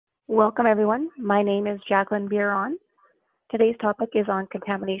Welcome everyone. My name is Jacqueline Biron. Today's topic is on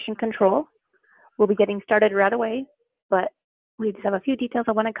contamination control. We'll be getting started right away, but we just have a few details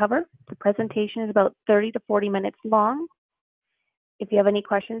I want to cover. The presentation is about 30 to 40 minutes long. If you have any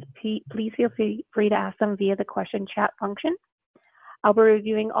questions, please feel free to ask them via the question chat function. I'll be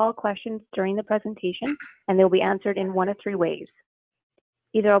reviewing all questions during the presentation, and they'll be answered in one of three ways.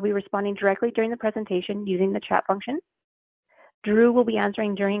 Either I'll be responding directly during the presentation using the chat function. Drew will be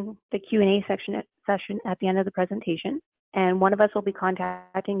answering during the Q&A session at the end of the presentation, and one of us will be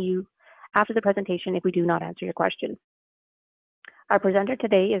contacting you after the presentation if we do not answer your question. Our presenter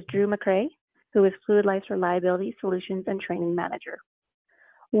today is Drew McCrae, who is Fluid Life's Reliability Solutions and Training Manager.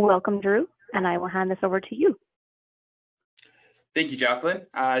 Welcome, Drew, and I will hand this over to you. Thank you, Jacqueline.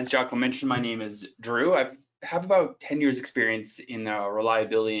 As Jacqueline mentioned, my name is Drew. I have about 10 years experience in the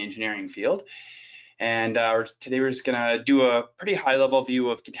reliability engineering field. And today we're just gonna do a pretty high level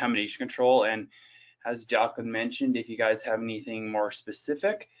view of contamination control. And as Jacqueline mentioned, if you guys have anything more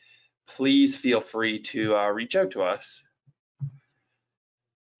specific, please feel free to reach out to us.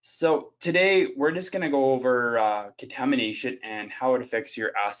 So today we're just gonna go over contamination and how it affects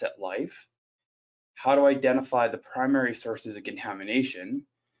your asset life, how to identify the primary sources of contamination,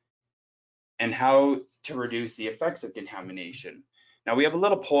 and how to reduce the effects of contamination. Now we have a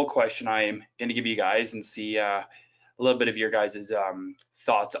little poll question I'm going to give you guys and see a little bit of your guys'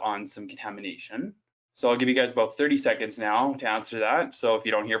 thoughts on some contamination. So I'll give you guys about 30 seconds now to answer that. So if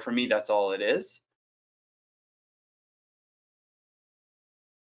you don't hear from me, that's all it is.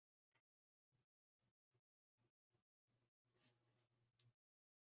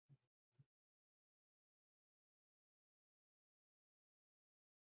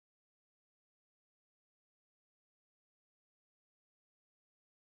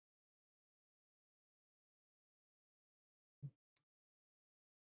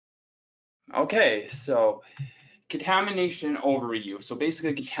 Okay, so contamination overview. So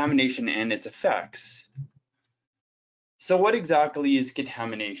basically contamination and its effects. So what exactly is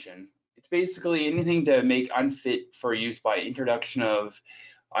contamination? It's basically anything to make unfit for use by introduction of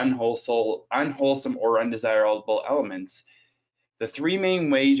unwholesome or undesirable elements. The three main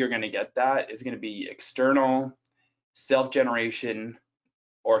ways you're going to get that is going to be external, self-generation,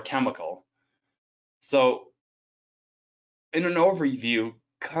 or chemical. So in an overview,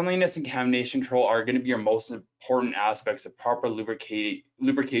 cleanliness and contamination control are going to be your most important aspects of proper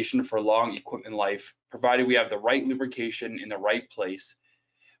lubrication for long equipment life, provided we have the right lubrication in the right place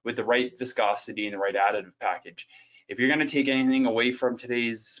with the right viscosity and the right additive package. If you're going to take anything away from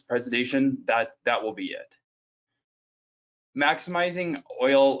today's presentation, that will be it. Maximizing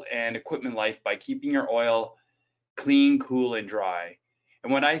oil and equipment life by keeping your oil clean, cool, and dry.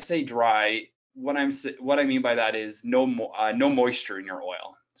 And when I say dry, what I mean by that is no moisture in your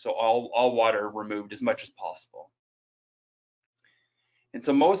oil. So all water removed as much as possible. And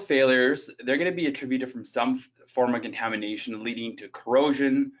so most failures, they're going to be attributed from some form of contamination leading to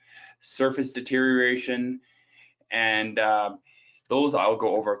corrosion, surface deterioration, and those I'll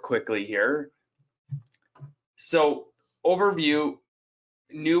go over quickly here. So overview,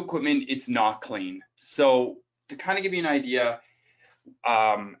 new equipment, it's not clean. So to kind of give you an idea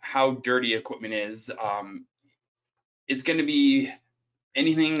how dirty equipment is, it's going to be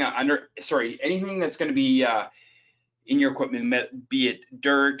anything that's going to be in your equipment, be it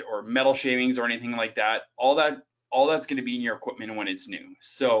dirt or metal shavings or anything like that. All that's going to be in your equipment when it's new.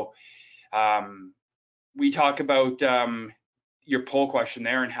 So we talk about your poll question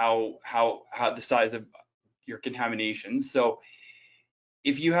there and how the size of your contamination. So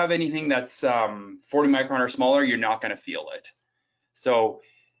if you have anything that's 40 micron or smaller, you're not going to feel it. So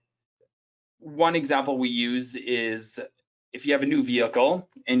one example we use is if you have a new vehicle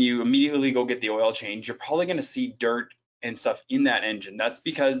and you immediately go get the oil change, you're probably going to see dirt and stuff in that engine. That's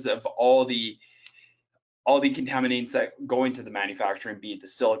because of all the contaminants that go into the manufacturing, be it the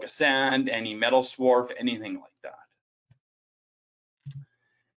silica sand, any metal swarf, anything like that.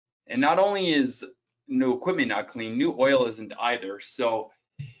 And not only is new equipment not clean, new oil isn't either. So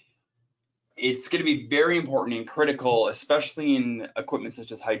it's going to be very important and critical, especially in equipment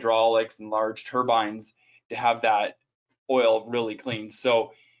such as hydraulics and large turbines, to have that oil really clean.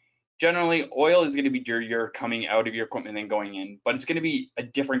 So generally, oil is going to be dirtier coming out of your equipment than going in, but it's going to be a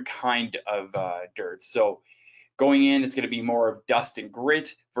different kind of dirt. So going in, it's going to be more of dust and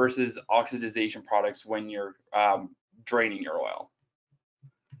grit versus oxidization products when you're draining your oil.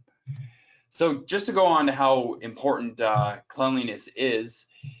 So just to go on to how important cleanliness is,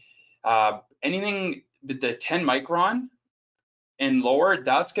 anything with the 10 micron and lower,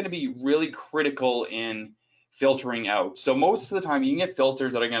 that's going to be really critical in filtering out. So most of the time you can get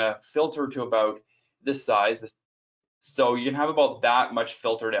filters that are going to filter to about this size. So you can have about that much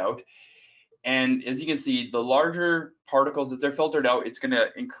filtered out. And as you can see, the larger particles, if they're filtered out, it's going to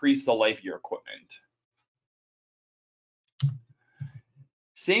increase the life of your equipment.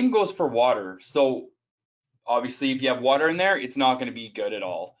 Same goes for water. So obviously, if you have water in there, it's not going to be good at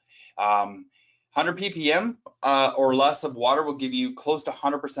all. 100 ppm or less of water will give you close to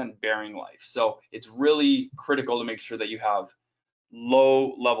 100% bearing life. So it's really critical to make sure that you have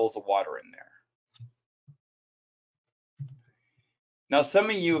low levels of water in there. Now, some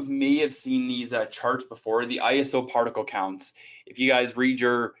of you may have seen these charts before, the ISO particle counts. If you guys read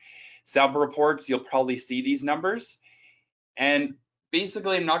your sample reports, you'll probably see these numbers. And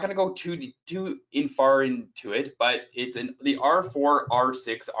basically, I'm not going to go too far into it, but it's in the R4,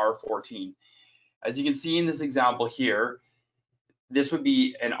 R6, R14. As you can see in this example here, this would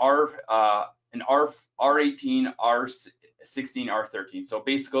be an R18, R16, R13. So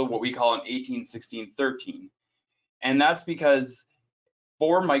basically what we call an 18, 16, 13. And that's because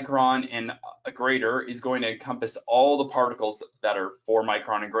 4 micron and greater is going to encompass all the particles that are 4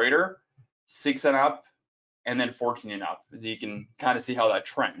 micron and greater, 6 and up, and then 14 and up. As you can kind of see how that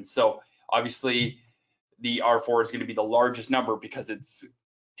trends. So obviously the R4 is going to be the largest number because it's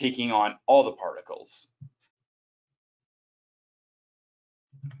taking on all the particles.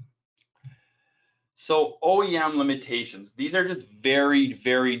 So OEM limitations, these are just very,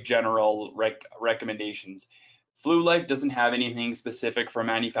 very general recommendations. Flue Life doesn't have anything specific for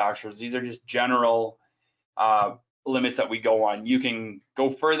manufacturers. These are just general limits that we go on. You can go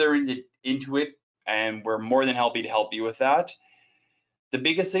further into it, and we're more than happy to help you with that. The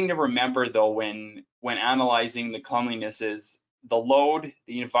biggest thing to remember, though, when analyzing the cleanliness is the load,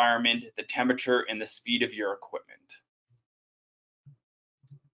 the environment, the temperature, and the speed of your equipment.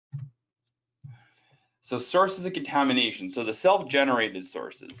 So sources of contamination. So the self-generated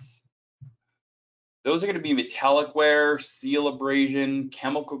sources. Those are going to be metallic wear, seal abrasion,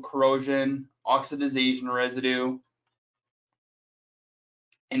 chemical corrosion, oxidization residue,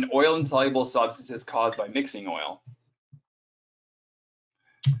 and oil-insoluble substances caused by mixing oil.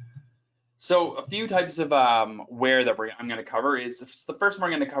 So a few types of wear that I'm going to cover is, the first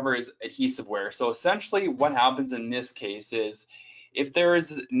one I'm going to cover is adhesive wear. So essentially what happens in this case is if there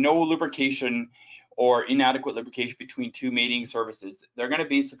is no lubrication or inadequate lubrication between two mating surfaces, they're going to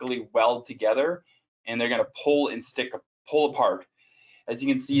basically weld together and they're going to pull apart. As you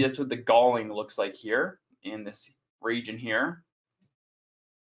can see, that's what the galling looks like here in this region here.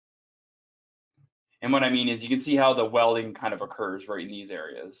 And what I mean is you can see how the welding kind of occurs right in these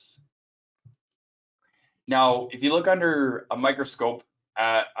areas. Now, if you look under a microscope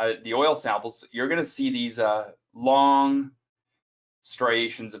at the oil samples, you're going to see these long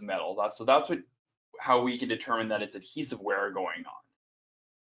striations of metal. That's how we can determine that it's adhesive wear going on.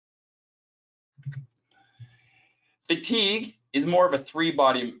 Fatigue is more of a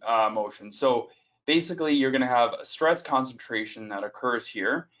three-body motion. So basically, you're going to have a stress concentration that occurs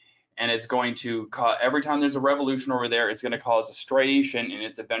here, and it's going to cause, every time there's a revolution over there, it's going to cause a striation, and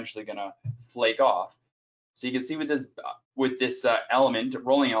it's eventually going to flake off. So you can see with this element,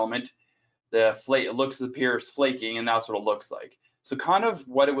 rolling element, the flake, it appears flaking, and that's what it looks like. So kind of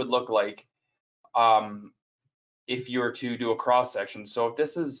what it would look like if you were to do a cross section. So if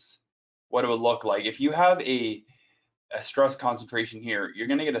this is what it would look like, if you have a stress concentration here, you're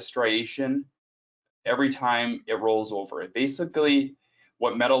going to get a striation every time it rolls over. It basically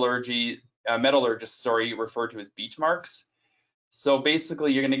what metallurgists refer to as beach marks. So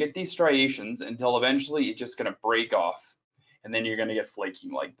basically you're going to get these striations until eventually it's just going to break off, and then you're going to get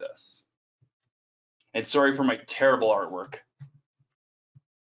flaking like this. And sorry for my terrible artwork.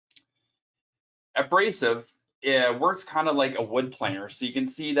 Abrasive, it works kind of like a wood planer. So you can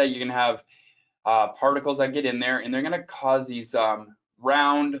see that you can have particles that get in there, and they're going to cause these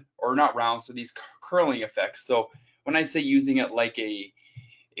these curling effects. So when I say using it like a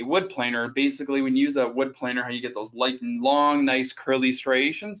wood planer, basically when you use a wood planer, how you get those light, long, nice curly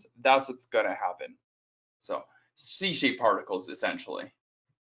striations, that's what's going to happen. So C-shaped particles, essentially.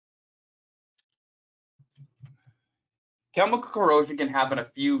 Chemical corrosion can happen a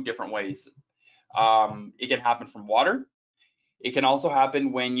few different ways. It can happen from water. It can also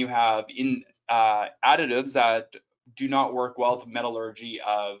happen when you have additives that do not work well with the metallurgy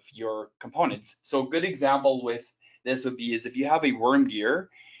of your components. So a good example with this would be is if you have a worm gear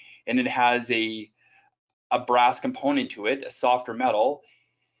and it has a brass component to it, a softer metal,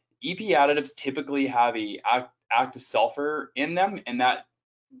 EP additives typically have a active sulfur in them, and that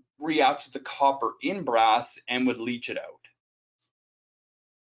reacts with the copper in brass and would leach it out.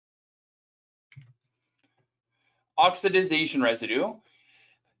 oxidization residue,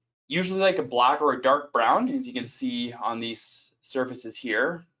 usually like a black or a dark brown, as you can see on these surfaces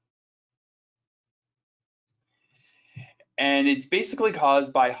here. And it's basically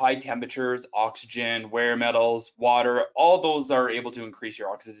caused by high temperatures, oxygen, wear metals, water, all those are able to increase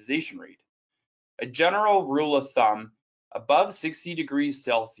your oxidization rate. A general rule of thumb, above 60 degrees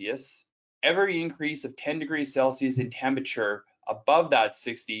Celsius, every increase of 10 degrees Celsius in temperature above that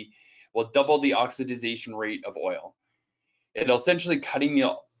 60 will double the oxidization rate of oil. It'll essentially cutting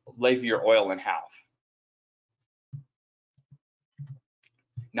the life of your oil in half.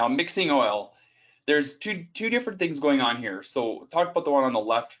 Now, mixing oil, there's two different things going on here. So talk about the one on the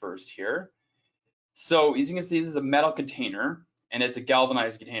left first here. So as you can see, this is a metal container and it's a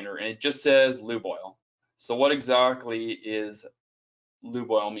galvanized container and it just says lube oil. So what exactly is lube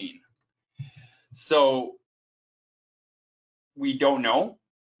oil mean? So we don't know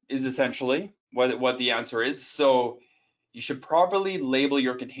is essentially what the answer is. So you should properly label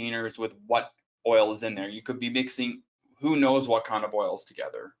your containers with what oil is in there. You could be mixing who knows what kind of oils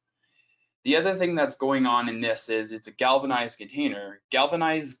together. The other thing that's going on in this is it's a galvanized container.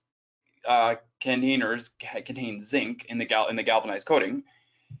 Galvanized containers contain zinc in the galvanized coating,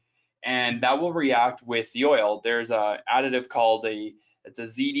 and that will react with the oil. There's a additive called it's a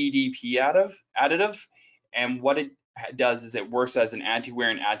ZDDP additive, and what it does is it works as an anti-wear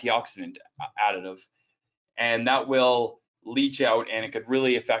and antioxidant additive, and that will leach out and it could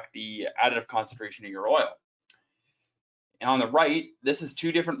really affect the additive concentration of your oil. And on the right, this is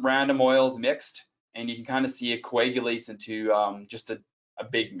two different random oils mixed, and you can kind of see it coagulates into just a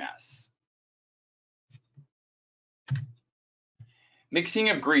big mess. Mixing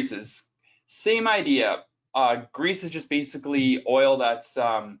of greases, same idea. Grease is just basically oil that's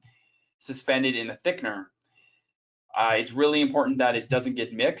suspended in a thickener. It's really important that it doesn't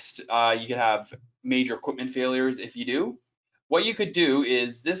get mixed. You could have major equipment failures if you do. What you could do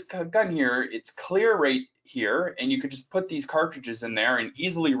is this gun here, it's clear right here, and you could just put these cartridges in there and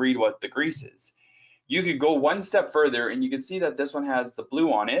easily read what the grease is. You could go one step further and you can see that this one has the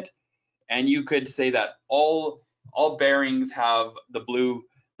blue on it, and you could say that all bearings have the blue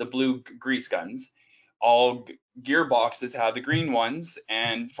grease guns. All gearboxes have the green ones,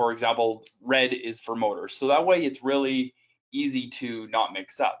 and for example, red is for motors. So that way it's really easy to not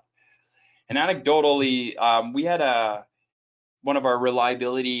mix up. And anecdotally, we had one of our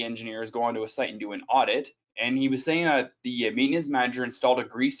reliability engineers go onto a site and do an audit, and he was saying that the maintenance manager installed a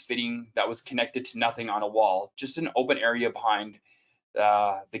grease fitting that was connected to nothing on a wall, just an open area behind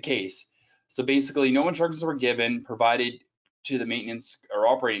the case. So basically, no instructions were given, provided to the maintenance or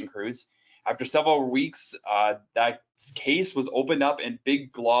operating crews. After several weeks, that case was opened up and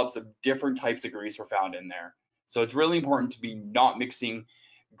big globs of different types of grease were found in there. So it's really important to be not mixing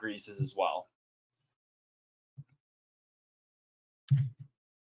greases as well.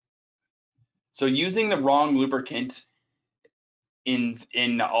 So using the wrong lubricant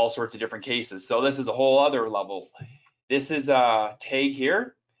in all sorts of different cases. So this is a whole other level. This is a tag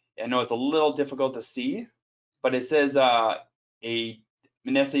here. I know it's a little difficult to see, but it says an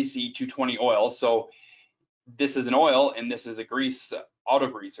SAC 220 oil. So this is an oil and this is a grease auto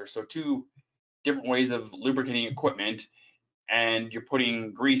greaser. So two different ways of lubricating equipment, and you're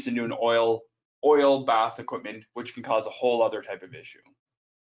putting grease into an oil bath equipment, which can cause a whole other type of issue.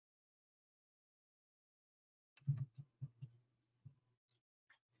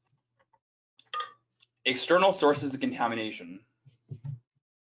 External sources of contamination.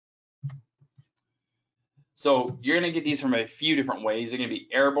 So you're going to get these from a few different ways. They're going to be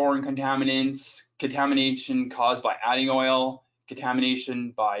airborne contaminants, contamination caused by adding oil,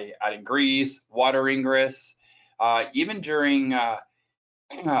 contamination by adding grease, water ingress, even during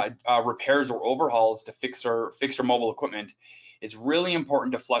repairs or overhauls to fix our mobile equipment. It's really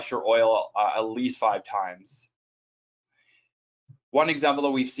important to flush your oil at least 5 times. One example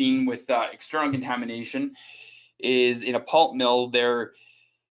that we've seen with external contamination is in a pulp mill, their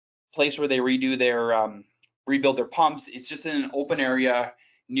place where they rebuild their pumps. It's just in an open area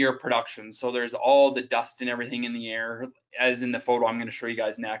near production. So there's all the dust and everything in the air, as in the photo I'm going to show you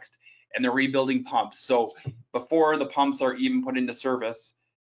guys next. And they're rebuilding pumps. So before the pumps are even put into service,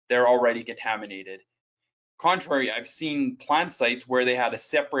 they're already contaminated. Contrary, I've seen plant sites where they had a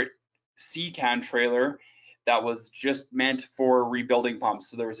separate C-can trailer that was just meant for rebuilding pumps.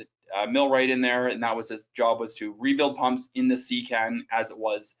 So there was a millwright in there, and that was his job, was to rebuild pumps in the C-can as it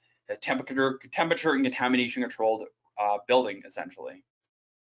was a temperature and contamination controlled building, essentially.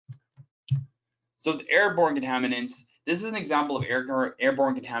 So the airborne contaminants, this is an example of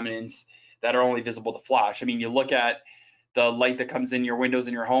airborne contaminants that are only visible to flash. I mean, you look at the light that comes in your windows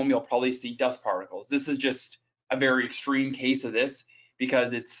in your home, you'll probably see dust particles. This is just a very extreme case of this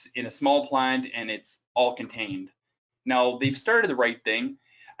because it's in a small plant and it's all contained. Now they've started the right thing.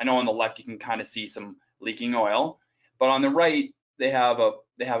 I know on the left you can kind of see some leaking oil, but on the right they have a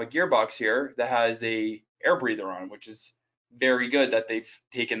gearbox here that has a air breather on, which is very good that they've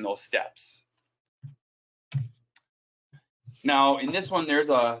taken those steps. Now in this one, there's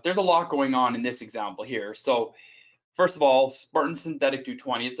a lot going on in this example here. So first of all, Spartan Synthetic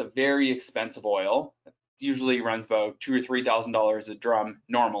 220, it's a very expensive oil. It usually runs about $2,000 or $3,000 a drum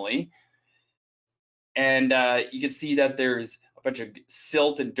normally. And you can see that there's a bunch of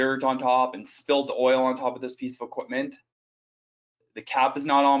silt and dirt on top and spilt oil on top of this piece of equipment. The cap is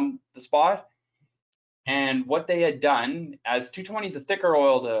not on the spot. And what they had done, as 220 is a thicker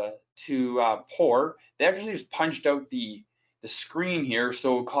oil to pour, they actually just punched out the screen here,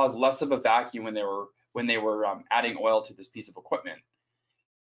 so it caused less of a vacuum when they were adding oil to this piece of equipment.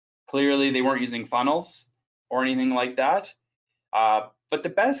 Clearly, they weren't using funnels or anything like that. But the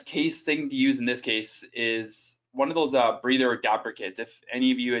best case thing to use in this case is one of those breather adapter kits. If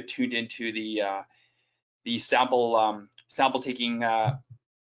any of you had tuned into the sample taking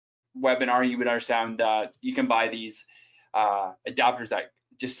webinar, you would understand you can buy these adapters that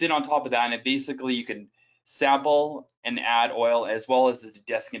just sit on top of that, and basically you can sample and add oil as well as the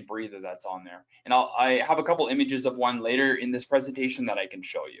desiccant breather that's on there. And I have a couple images of one later in this presentation that I can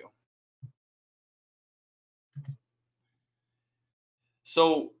show you.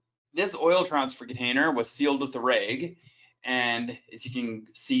 So this oil transfer container was sealed with a rag, and as you can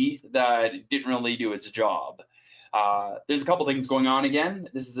see, that it didn't really do its job. There's a couple things going on again.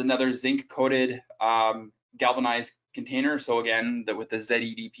 This is another zinc coated galvanized container. So again, with the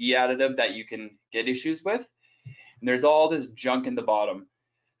ZEDP additive that you can get issues with. And there's all this junk in the bottom.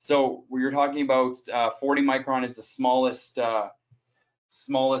 So we were talking about 40 micron is the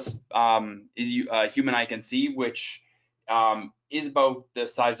smallest human eye can see, which is about the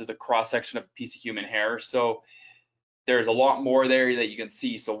size of the cross section of a piece of human hair. So there's a lot more there that you can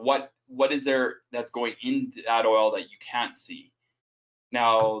see. So what is there that's going into that oil that you can't see?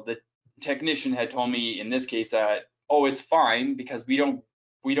 Now the technician had told me in this case that, oh, it's fine because we don't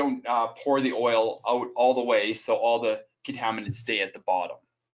pour the oil out all the way, so all the contaminants stay at the bottom.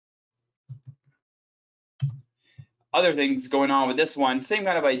 Other things going on with this one, same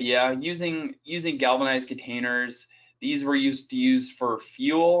kind of idea, using galvanized containers. These were used for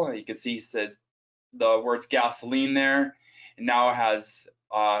fuel. You can see it says the words gasoline there, and now it has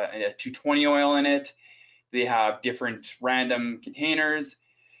a 220 oil in it. They have different random containers.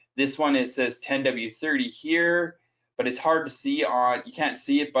 This one, it says 10W30 here, but it's hard to see you can't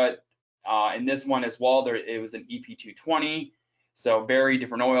see it, but in this one as well, it was an EP220. So very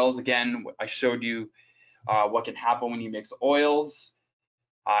different oils. Again, I showed you what can happen when you mix oils.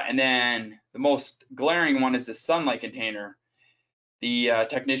 And then the most glaring one is the sunlight container. The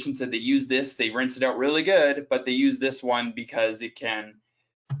technician said they use this, they rinse it out really good, but they use this one because it can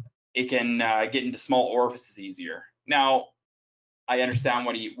get into small orifices easier. Now, I understand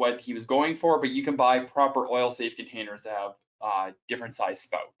what he was going for, but you can buy proper oil safe containers that have different size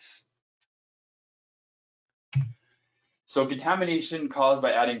spouts. So contamination caused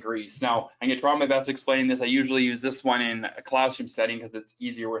by adding grease. Now, I'm going to try my best to explain this. I usually use this one in a classroom setting because it's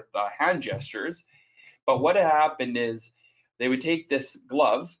easier with hand gestures. But what happened is they would take this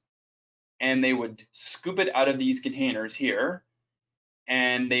glove and they would scoop it out of these containers here,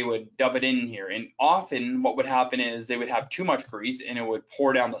 and they would dump it in here. And often what would happen is they would have too much grease and it would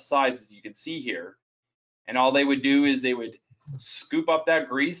pour down the sides, as you can see here. And all they would do is they would scoop up that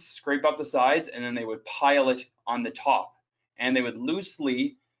grease, scrape up the sides, and then they would pile it on the top. And they would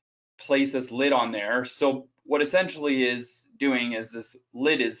loosely place this lid on there. So what essentially is doing is this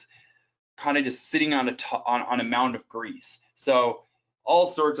lid is kind of just sitting on a mound of grease. So all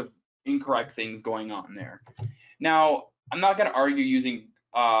sorts of incorrect things going on there. Now, I'm not going to argue using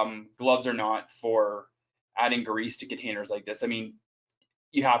gloves or not for adding grease to containers like this. I mean,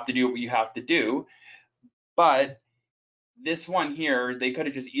 you have to do what you have to do. But this one here, they could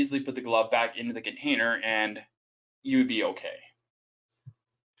have just easily put the glove back into the container and you'd be okay.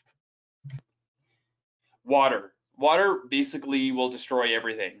 Water. Water basically will destroy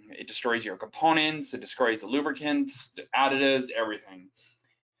everything. It destroys your components, it destroys the lubricants, the additives, everything.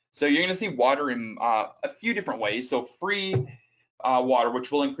 So you're going to see water in a few different ways. So free water,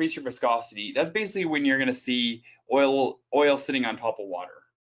 which will increase your viscosity. That's basically when you're going to see oil sitting on top of water.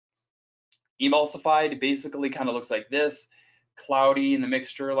 Emulsified basically kind of looks like this, cloudy in the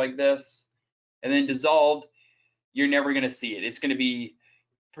mixture like this. And then dissolved, you're never going to see it. It's going to be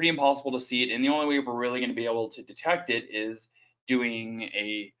pretty impossible to see it. And the only way we're really going to be able to detect it is doing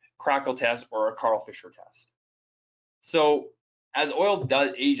a crackle test or a Carl Fisher test. So as oil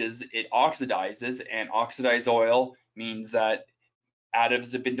ages, it oxidizes, and oxidized oil means that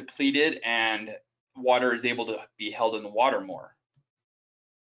additives have been depleted and water is able to be held in the water more.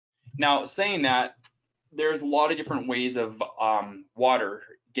 Now, saying that, there's a lot of different ways of water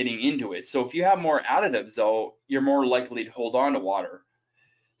getting into it. So if you have more additives, though, you're more likely to hold on to water.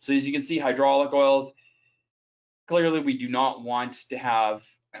 So as you can see, hydraulic oils, clearly we do not want to have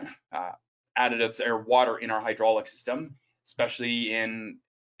additives or water in our hydraulic system, especially in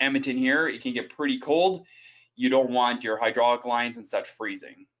Edmonton here. It can get pretty cold. You don't want your hydraulic lines and such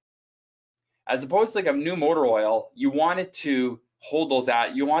freezing. As opposed to like a new motor oil, you want it to hold those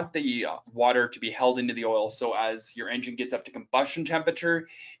at, you want the water to be held into the oil, so as your engine gets up to combustion temperature,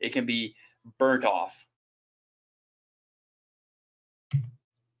 it can be burnt off.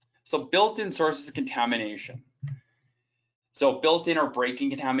 So built-in sources of contamination. So built-in or breaking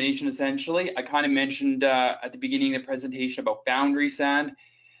contamination, essentially. I kind of mentioned at the beginning of the presentation about boundary sand,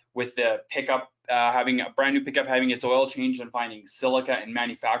 with the pickup having a brand new pickup having its oil changed and finding silica and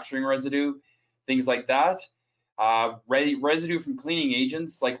manufacturing residue, things like that. Residue from cleaning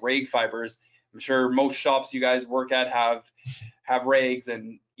agents like rag fibers. I'm sure most shops you guys work at have rags,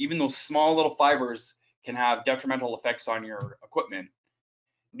 and even those small little fibers can have detrimental effects on your equipment.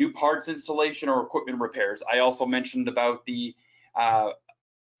 New parts installation or equipment repairs. I also mentioned about the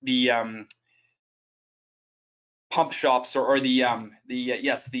pump shops or the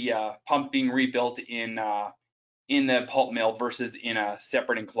pump being rebuilt in the pulp mill versus in a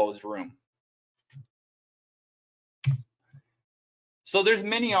separate enclosed room. So there's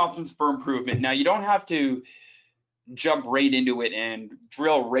many options for improvement. Now you don't have to jump right into it and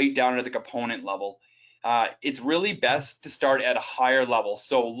drill right down to the component level. It's really best to start at a higher level.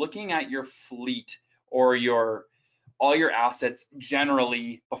 So looking at your fleet or all your assets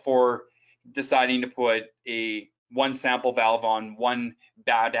generally before deciding to put a one sample valve on one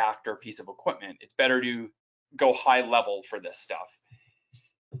bad actor piece of equipment. It's better to go high level for this stuff.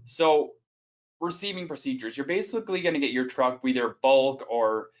 So receiving procedures, you're basically going to get your truck either bulk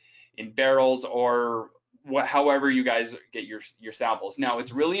or in barrels or however you guys get your samples. Now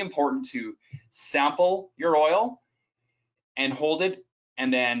it's really important to sample your oil and hold it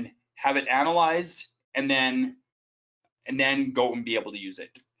and then have it analyzed and then go and be able to use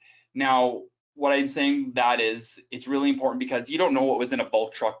it. Now, what I'm saying that is it's really important because you don't know what was in a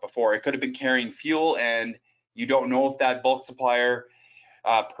bulk truck before. It could have been carrying fuel and you don't know if that bulk supplier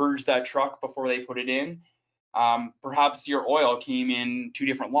purged that truck before they put it in. Perhaps your oil came in 2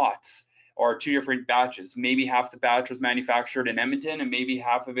 different lots or 2 different batches. Maybe half the batch was manufactured in Edmonton and maybe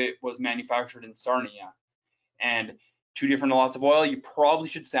half of it was manufactured in Sarnia. And 2 different lots of oil, you probably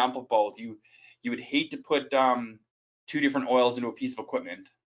should sample both. You would hate to put 2 different oils into a piece of equipment.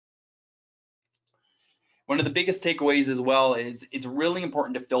 One of the biggest takeaways as well is it's really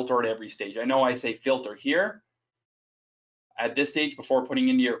important to filter at every stage. I know I say filter here at this stage before putting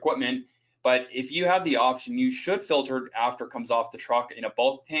into your equipment, but if you have the option, you should filter it after it comes off the truck in a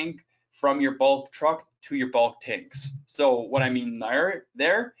bulk tank from your bulk truck to your bulk tanks. So what I mean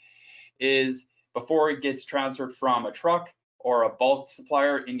there is before it gets transferred from a truck or a bulk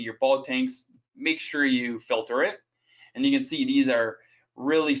supplier into your bulk tanks, make sure you filter it. And you can see these are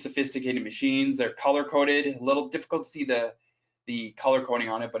really sophisticated machines. They're color coded. A little difficult to see the color coding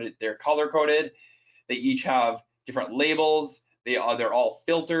on it, but they're color coded. They each have different labels. They're all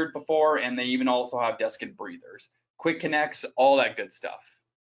filtered before, and they even also have desiccant breathers, quick connects, all that good stuff.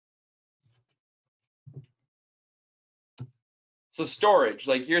 So storage,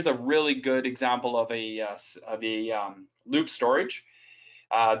 like here's a really good example of a loop storage.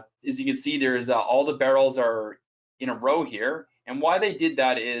 As you can see, there's all the barrels are in a row here, and why they did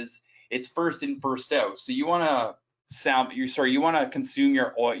that is it's first in, first out. So you want to you want to consume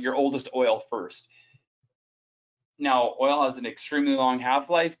your oil, your oldest oil first. Now, oil has an extremely long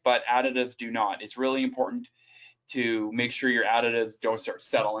half-life, but additives do not. It's really important to make sure your additives don't start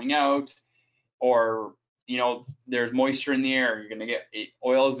settling out, or there's moisture in the air. You're gonna get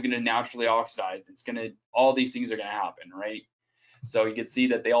oil is gonna naturally oxidize. All these things are gonna happen, right? So you can see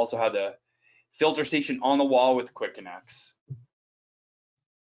that they also have the filter station on the wall with quick connects.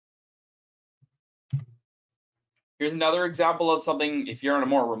 Here's another example of something. If you're on a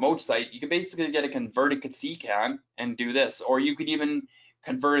more remote site, you can basically get a converted C can and do this, or you could even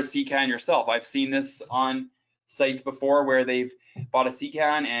convert a C can yourself. I've seen this on sites before where they've bought a C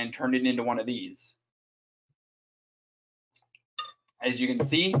can and turned it into one of these. As you can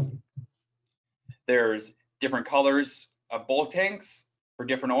see, there's different colors of bulk tanks for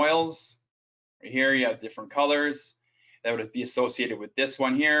different oils. Right here, you have different colors that would be associated with this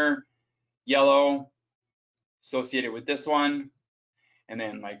one here, yellow, associated with this one, and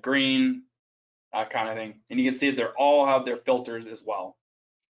then like green, that kind of thing. And you can see that they're all have their filters as well.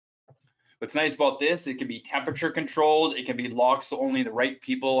 What's nice about this, it can be temperature controlled, it can be locked so only the right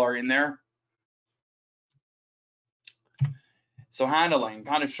people are in there. So handling,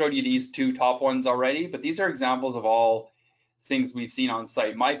 kind of showed you these two top ones already, but these are examples of all things we've seen on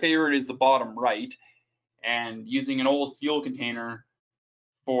site. My favorite is the bottom right, and using an old fuel container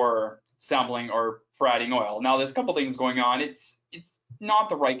for sampling or for adding oil. Now there's a couple things going on. It's not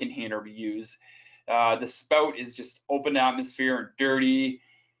the right container to use. The spout is just open atmosphere and dirty,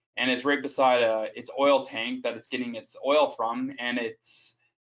 and it's right beside its oil tank that it's getting its oil from, and it's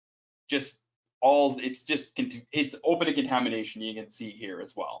open to contamination. You can see here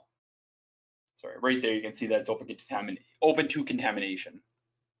as well. Sorry, right there you can see that it's open to contamination.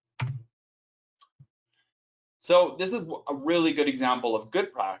 So this is a really good example of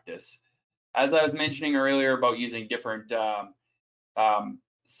good practice. As I was mentioning earlier about using different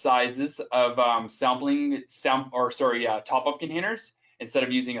sizes of top-up containers instead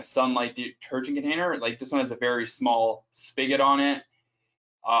of using a sunlight detergent container. Like this one has a very small spigot on it.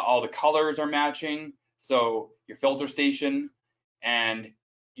 All the colors are matching, so your filter station and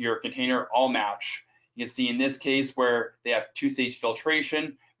your container all match. You can see in this case where they have two-stage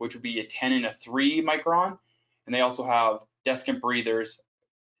filtration, which would be a 10 and a 3 micron, and they also have desiccant breathers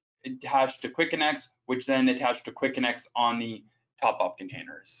attached to quick connects, which then attach to quick connects on the top-up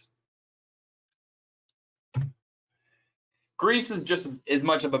containers. Grease is just as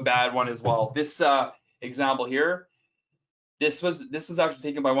much of a bad one as well. This example here, this was actually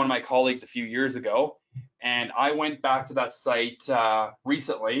taken by one of my colleagues a few years ago, and I went back to that site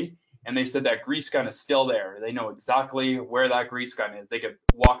recently, and they said that grease gun is still there. They know exactly where that grease gun is. They could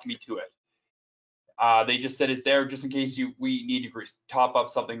walk me to it. They just said it's there just in case we need to top up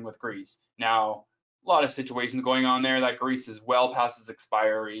something with grease. Now, a lot of situations going on there. That grease is well past its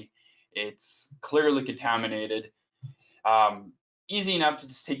expiry. It's clearly contaminated. Easy enough to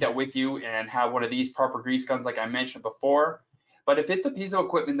just take that with you and have one of these proper grease guns like I mentioned before. But if it's a piece of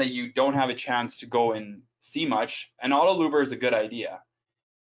equipment that you don't have a chance to go and see much, an auto luber is a good idea.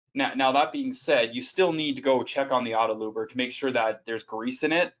 Now that being said, you still need to go check on the auto luber to make sure that there's grease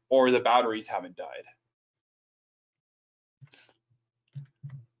in it or the batteries haven't died.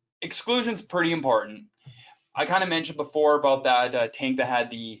 Exclusion's pretty important. I kind of mentioned before about that tank that had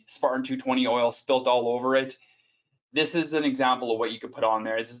the Spartan 220 oil spilt all over it. This is an example of what you could put on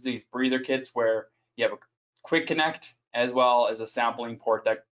there. This is these breather kits where you have a quick connect as well as a sampling port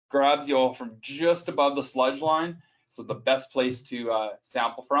that grabs the oil from just above the sludge line. So the best place to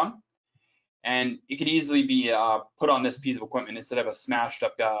sample from. And it could easily be put on this piece of equipment instead of a smashed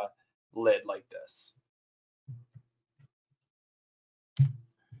up lid like this.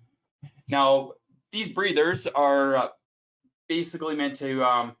 Now, these breathers are basically meant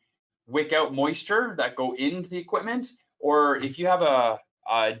to wick out moisture that go into the equipment, or if you have a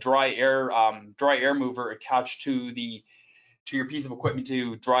dry air mover attached to your piece of equipment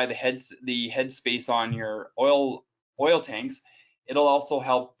to dry the head space on your oil tanks, it'll also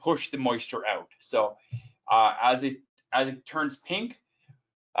help push the moisture out. So as it turns pink,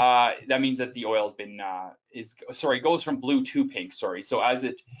 that means that the oil's been goes from blue to pink. So as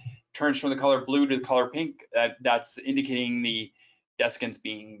it turns from the color blue to the color pink, that's indicating the desiccant's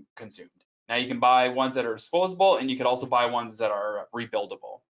being consumed. Now you can buy ones that are disposable, and you can also buy ones that are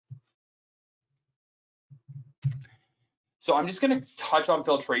rebuildable. So I'm just going to touch on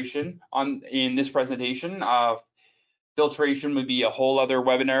filtration in this presentation. Filtration would be a whole other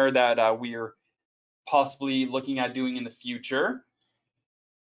webinar that we're possibly looking at doing in the future.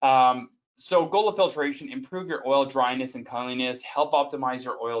 So goal of filtration: improve your oil dryness and cleanliness, help optimize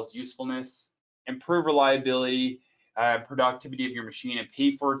your oil's usefulness, improve reliability, productivity of your machine, and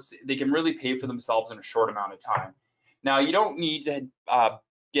pay for it. They can really pay for themselves in a short amount of time. Now, you don't need to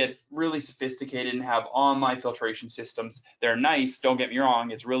get really sophisticated and have online filtration systems. They're nice, don't get me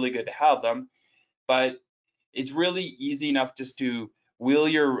wrong, it's really good to have them, but it's really easy enough just to wheel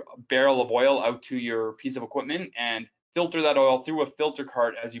your barrel of oil out to your piece of equipment and filter that oil through a filter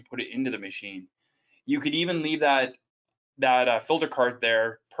cart as you put it into the machine. You could even leave that filter cart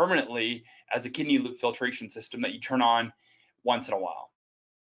there permanently as a kidney loop filtration system that you turn on once in a while.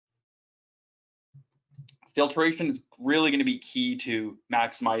 Filtration is really going to be key to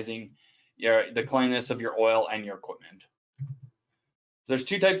maximizing the cleanliness of your oil and your equipment. So there's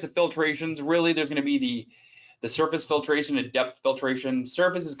two types of filtrations. Really, there's going to be the surface filtration and depth filtration.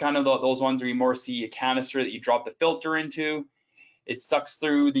 Surface is kind of those ones where you more see a canister that you drop the filter into. It sucks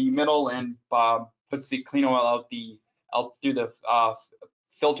through the middle and puts the clean oil out through the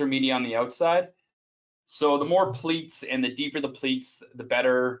filter media on the outside. So the more pleats and the deeper the pleats, the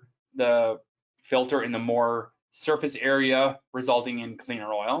better the filter and the more surface area, resulting in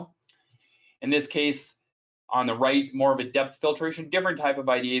cleaner oil. In this case, on the right, more of a depth filtration, different type of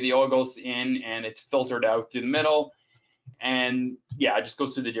idea. The oil goes in and it's filtered out through the middle. And yeah, it just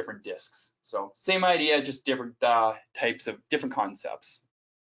goes through the different discs. So same idea, just different types of different concepts.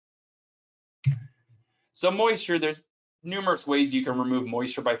 So moisture, there's numerous ways you can remove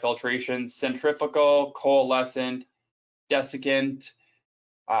moisture by filtration: centrifugal, coalescent, desiccant,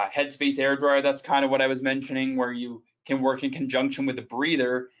 headspace air dryer. That's kind of what I was mentioning, where you can work in conjunction with a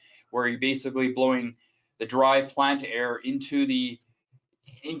breather, where you're basically blowing the dry plant air into the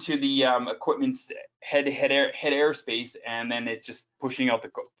equipment's head air space, and then it's just pushing out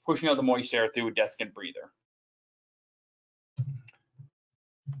the moist air through a desiccant breather.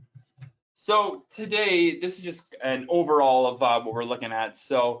 So today, this is just an overall of what we're looking at.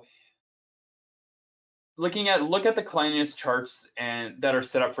 So look at the cleanliness charts and that are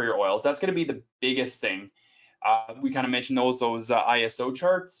set up for your oils. That's going to be the biggest thing. We kind of mentioned those ISO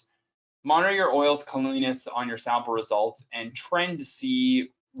charts. Monitor your oil's cleanliness on your sample results and trend to see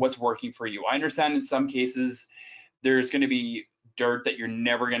what's working for you. I understand in some cases there's going to be dirt that you're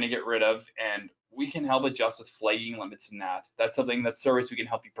never going to get rid of, and we can help adjust with flagging limits in that. That's something, that service we can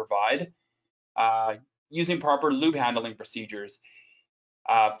help you provide. Using proper lube handling procedures,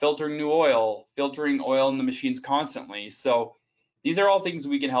 filtering oil in the machines constantly. So these are all things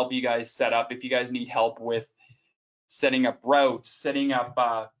we can help you guys set up. If you guys need help with setting up routes, setting up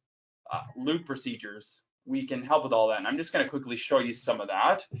lube procedures, we can help with all that. And I'm just going to quickly show you some of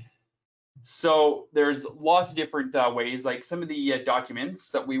that. So there's lots of different ways, like some of the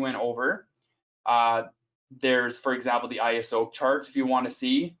documents that we went over. There's, for example, the ISO charts if you want to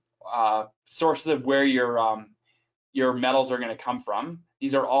see sources of where your metals are going to come from.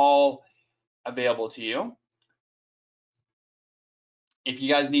 These are all available to you. If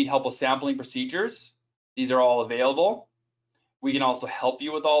you guys need help with sampling procedures, these are all available. We can also help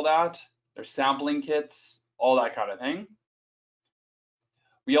you with all that. There's sampling kits, all that kind of thing.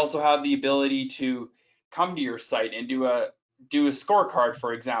 We also have the ability to come to your site and do a scorecard,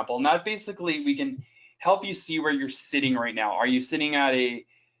 for example. And that basically, we can help you see where you're sitting right now. Are you sitting on a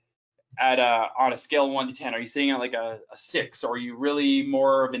scale of 1 to 10? Are you sitting at like a 6? Or are you really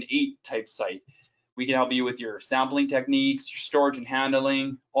more of an 8 type site? We can help you with your sampling techniques, your storage and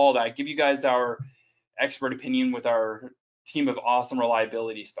handling, all that. Give you guys our expert opinion with our team of awesome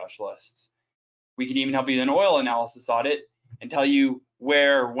reliability specialists. We can even help you with an oil analysis audit and tell you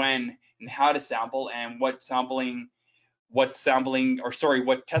where, when, and how to sample, and what testing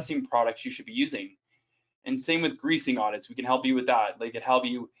products you should be using. And same with greasing audits. We can help you with that. They can help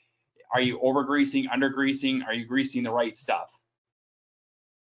you. Are you over greasing, under greasing? Are you greasing the right stuff?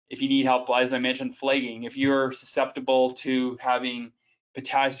 If you need help, as I mentioned, flagging, if you're susceptible to having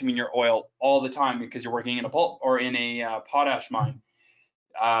potassium in your oil all the time because you're working in a pulp or in a potash mine,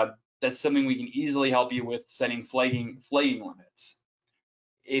 that's something we can easily help you with, setting flagging limits.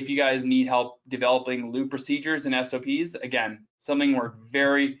 If you guys need help developing lube procedures and SOPs, again, something we're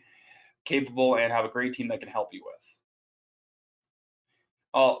very capable and have a great team that can help you with.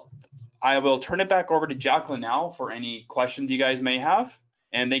 I will turn it back over to Jacqueline now for any questions you guys may have.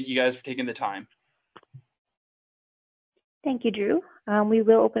 And thank you guys for taking the time. Thank you, Drew. We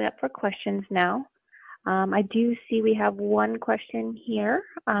will open up for questions now. I do see we have one question here.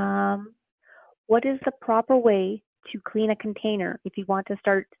 What is the proper way to clean a container if you want to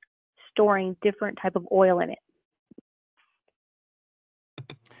start storing different type of oil in it?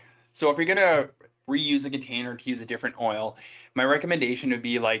 So if you're gonna reuse a container to use a different oil, my recommendation would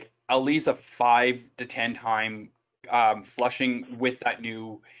be like at least a 5 to 10 time flushing with that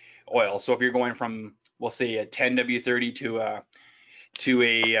new oil. So if you're going from, we'll say, a 10W30 to a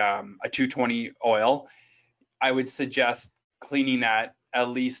 220 oil, I would suggest cleaning that at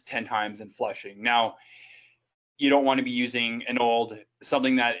least 10 times and flushing. Now, you don't want to be using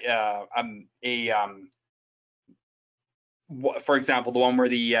something that for example, the one where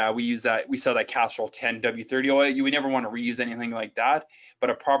we sell that Castrol 10W30 oil. You would never want to reuse anything like that. But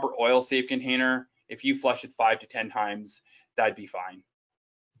a proper oil safe container, if you flush it 5 to 10 times, that'd be fine.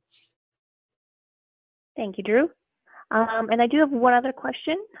 Thank you, Drew. And I do have one other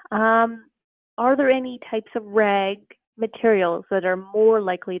question. Are there any types of rag materials that are more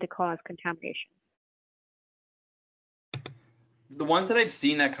likely to cause contamination? The ones that I've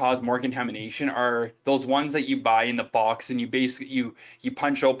seen that cause more contamination are those ones that you buy in the box, and you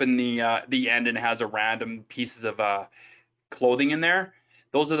punch open the end and it has a random pieces of clothing in there.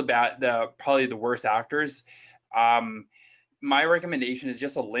 Those are probably the worst actors. my recommendation is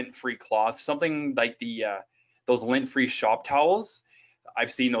just a lint-free cloth, something like those lint-free shop towels.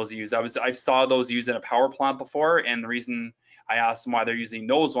 I've seen those used. I saw those used in a power plant before, and the reason I asked them why they're using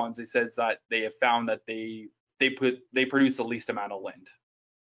those ones, it says that they have found that they produce the least amount of lint.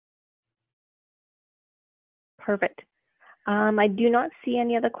 Perfect. I do not see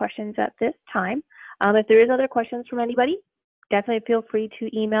any other questions at this time. If there is other questions from anybody, definitely feel free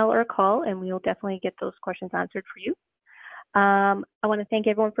to email or call, and we will definitely get those questions answered for you. I want to thank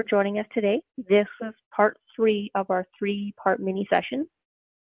everyone for joining us today. This was part 3 of our 3-part mini session.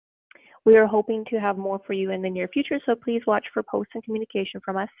 We are hoping to have more for you in the near future, so please watch for posts and communication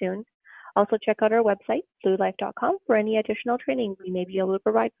from us soon. Also check out our website, fluidlife.com, for any additional training we may be able to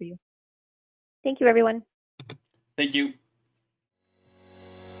provide for you. Thank you, everyone. Thank you.